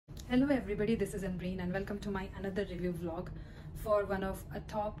Hello everybody, this is Ambreen and welcome to my another review vlog for one of a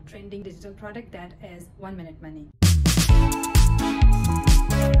top trending digital product, that is 1 Minute Money.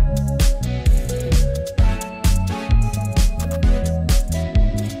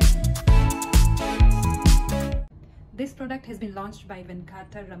 This product has been launched by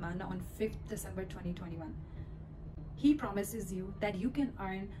Venkata Ramana on 5th December 2021. He promises you that you can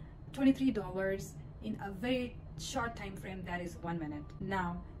earn $23 in a very short time frame, that is 1 minute.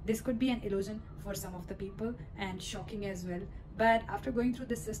 Now this could be an illusion for some of the people and shocking as well, but after going through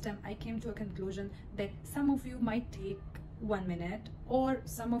the system I came to a conclusion that some of you might take 1 minute or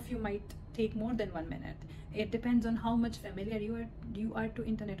some of you might take more than 1 minute. It depends on how much familiar you are to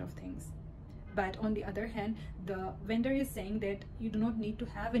Internet of Things. But on the other hand, the vendor is saying that you do not need to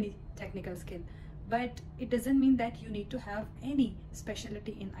have any technical skill, but it doesn't mean that you need to have any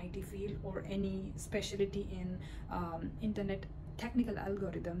specialty in IT field or any specialty in internet technical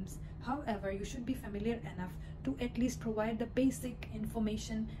algorithms. However, you should be familiar enough to at least provide the basic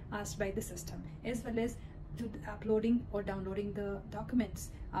information asked by the system, as well as to uploading or downloading the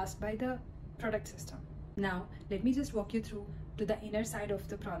documents asked by the product system. Now let me just walk you through to the inner side of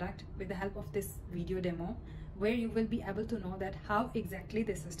the product with the help of this video demo, where you will be able to know that how exactly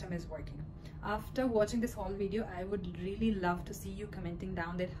the system is working. After watching this whole video, I would really love to see you commenting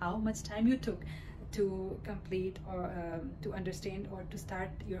down that how much time you took to complete or to understand or to start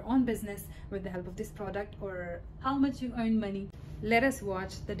your own business with the help of this product, or how much you earn money. Let us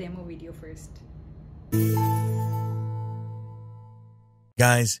watch the demo video first.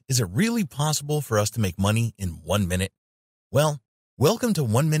 Guys, is it really possible for us to make money in 1 minute? Well, welcome to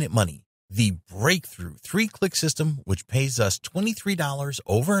 1 Minute Money, the breakthrough 3-click system which pays us $23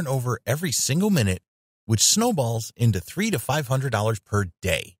 over and over every single minute, which snowballs into $300 to $500 per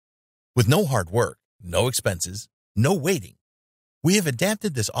day. With no hard work, no expenses, no waiting. We have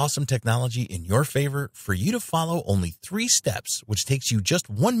adapted this awesome technology in your favor for you to follow only 3 steps, which takes you just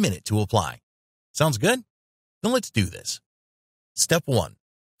 1 minute to apply. Sounds good? Then let's do this. Step 1.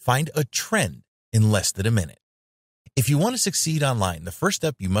 Find a trend in less than a minute. If you want to succeed online, the first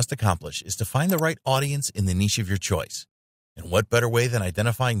step you must accomplish is to find the right audience in the niche of your choice. And what better way than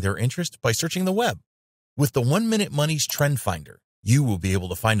identifying their interest by searching the web? With the 1 Minute Money's Trend Finder, you will be able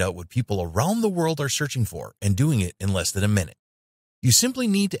to find out what people around the world are searching for and doing it in less than a minute. You simply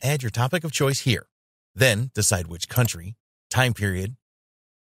need to add your topic of choice here. Then decide which country, time period,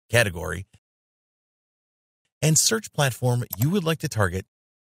 category, and search platform you would like to target,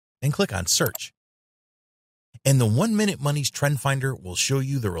 and click on Search. And the 1 Minute Money's Trend Finder will show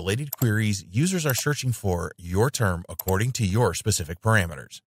you the related queries users are searching for your term according to your specific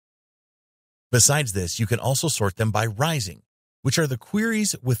parameters. Besides this, you can also sort them by rising, which are the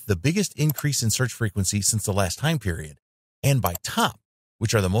queries with the biggest increase in search frequency since the last time period, and by top,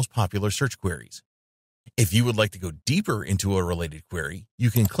 which are the most popular search queries. If you would like to go deeper into a related query,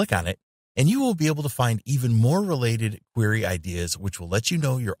 you can click on it, and you will be able to find even more related query ideas, which will let you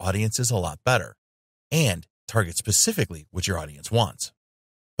know your audience is a lot better and target specifically what your audience wants.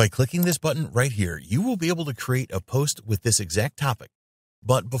 By clicking this button right here, you will be able to create a post with this exact topic.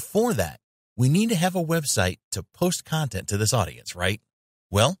 But before that, we need to have a website to post content to this audience, right?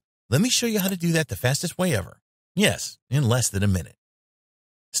 Well, let me show you how to do that the fastest way ever. Yes, in less than a minute.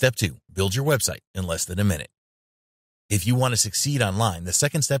 Step 2, build your website in less than a minute. If you want to succeed online, the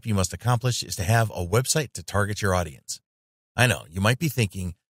second step you must accomplish is to have a website to target your audience. I know, you might be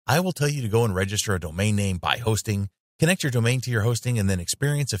thinking, I will tell you to go and register a domain name, buy hosting, connect your domain to your hosting, and then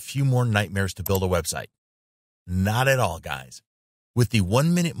experience a few more nightmares to build a website. Not at all, guys. With the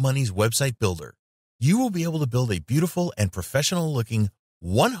 1 Minute Money's website builder, you will be able to build a beautiful and professional-looking,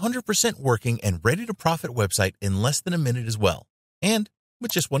 100% working and ready-to-profit website in less than a minute as well, and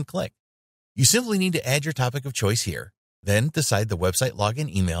with just 1 click. You simply need to add your topic of choice here, then decide the website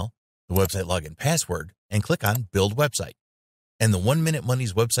login email, the website login password, and click on Build Website. And the 1 Minute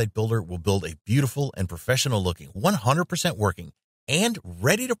Money's website builder will build a beautiful and professional-looking, 100% working, and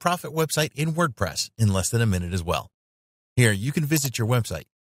ready-to-profit website in WordPress in less than a minute as well. Here, you can visit your website.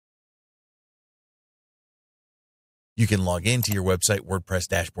 You can log into your website WordPress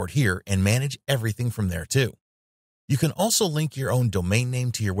dashboard here and manage everything from there too. You can also link your own domain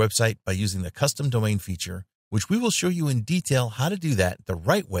name to your website by using the custom domain feature, which we will show you in detail how to do that the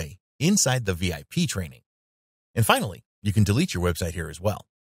right way inside the VIP training. And finally, you can delete your website here as well.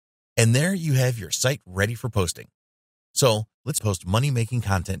 And there you have your site ready for posting. So let's post money-making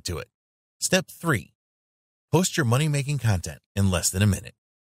content to it. Step 3, post your money-making content in less than a minute.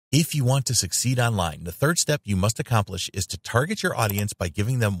 If you want to succeed online, the third step you must accomplish is to target your audience by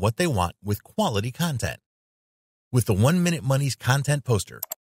giving them what they want with quality content. With the 1 Minute Money's content poster,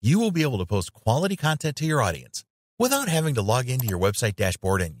 you will be able to post quality content to your audience without having to log into your website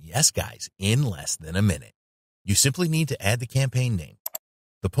dashboard and, yes guys, in less than a minute. You simply need to add the campaign name,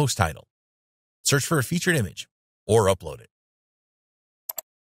 the post title, search for a featured image, or upload it.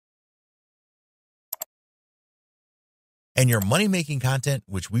 And your money-making content,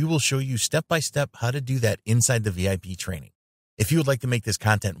 which we will show you step-by-step how to do that inside the VIP training. If you would like to make this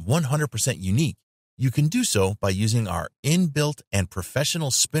content 100% unique, you can do so by using our inbuilt and professional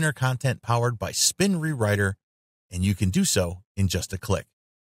spinner content powered by Spin Rewriter, and you can do so in just a click.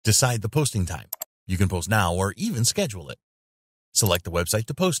 Decide the posting time. You can post now or even schedule it. Select the website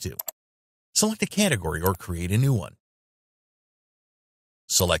to post to. Select a category or create a new one.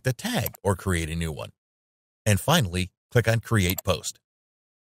 Select a tag or create a new one. And finally, click on Create Post.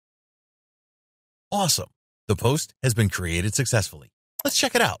 Awesome! The post has been created successfully. Let's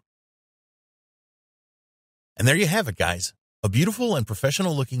check it out. And there you have it, guys. A beautiful and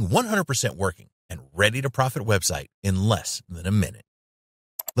professional looking 100% working and ready to profit website in less than a minute.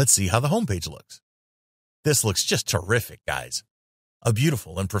 Let's see how the homepage looks. This looks just terrific, guys. A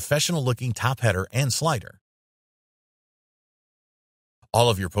beautiful and professional looking top header and slider. All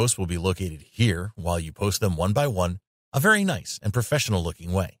of your posts will be located here while you post them one by one, a very nice and professional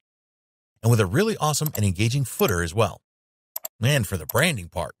looking way. And with a really awesome and engaging footer as well. And for the branding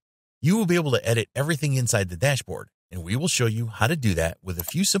part, you will be able to edit everything inside the dashboard, and we will show you how to do that with a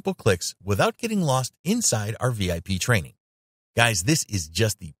few simple clicks without getting lost inside our VIP training. Guys, this is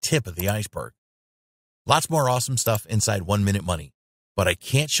just the tip of the iceberg. Lots more awesome stuff inside 1 Minute Money, but I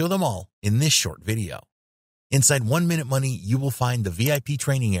can't show them all in this short video. Inside 1 Minute Money, you will find the VIP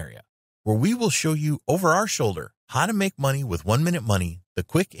training area, where we will show you over our shoulder how to make money with 1 Minute Money, the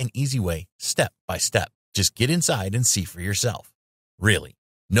quick and easy way, step by step. Just get inside and see for yourself. Really,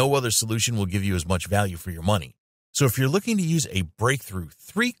 no other solution will give you as much value for your money. So if you're looking to use a breakthrough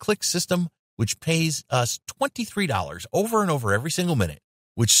 3-click system, which pays us $23 over and over every single minute,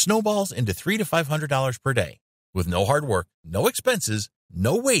 which snowballs into $300 to $500 per day, with no hard work, no expenses,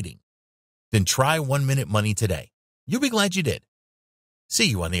 no waiting, then try 1 Minute Money today. You'll be glad you did. See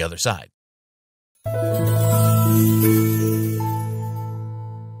you on the other side.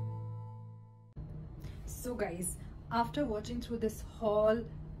 So guys, after watching through this whole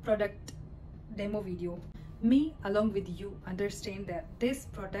product demo video, me along with you understand that this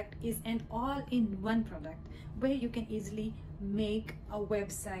product is an all-in-one product where you can easily make a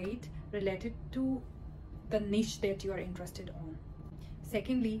website related to the niche that you are interested on.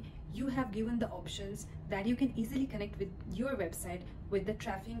 Secondly, you have given the options that you can easily connect with your website with the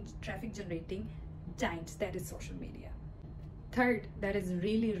traffic generating giants, that is social media. Third, that is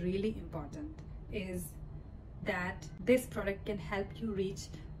really important, is that this product can help you reach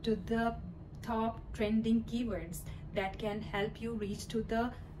to the top trending keywords that can help you reach to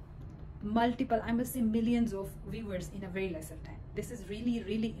the multiple, I must say millions of viewers in a very lesser time. This is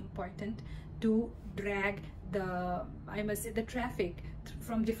really important to drag the, I must say, the traffic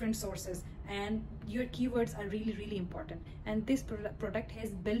from different sources, and your keywords are really important. And this product has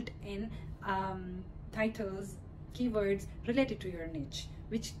built-in titles, keywords related to your niche,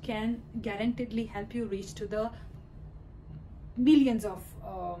 which can guaranteedly help you reach to the millions of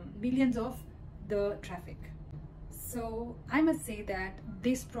the traffic. So I must say that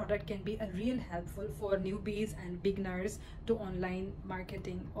this product can be a real helpful for newbies and beginners to online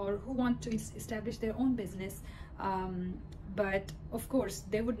marketing, or who want to establish their own business, but of course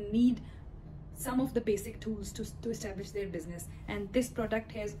they would need some of the basic tools to establish their business, and this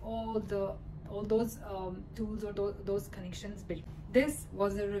product has all those tools or those connections built. This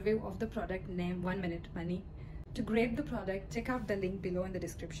was a review of the product named 1 Minute Money. To grab the product, check out the link below in the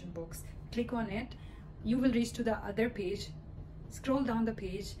description box. Click on it. You will reach to the other page. Scroll down the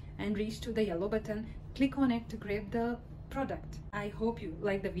page and reach to the yellow button. Click on it to grab the product. I hope you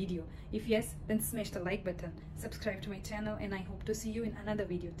like the video. If yes, then smash the like button. Subscribe to my channel, and I hope to see you in another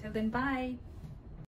video. Till then, bye.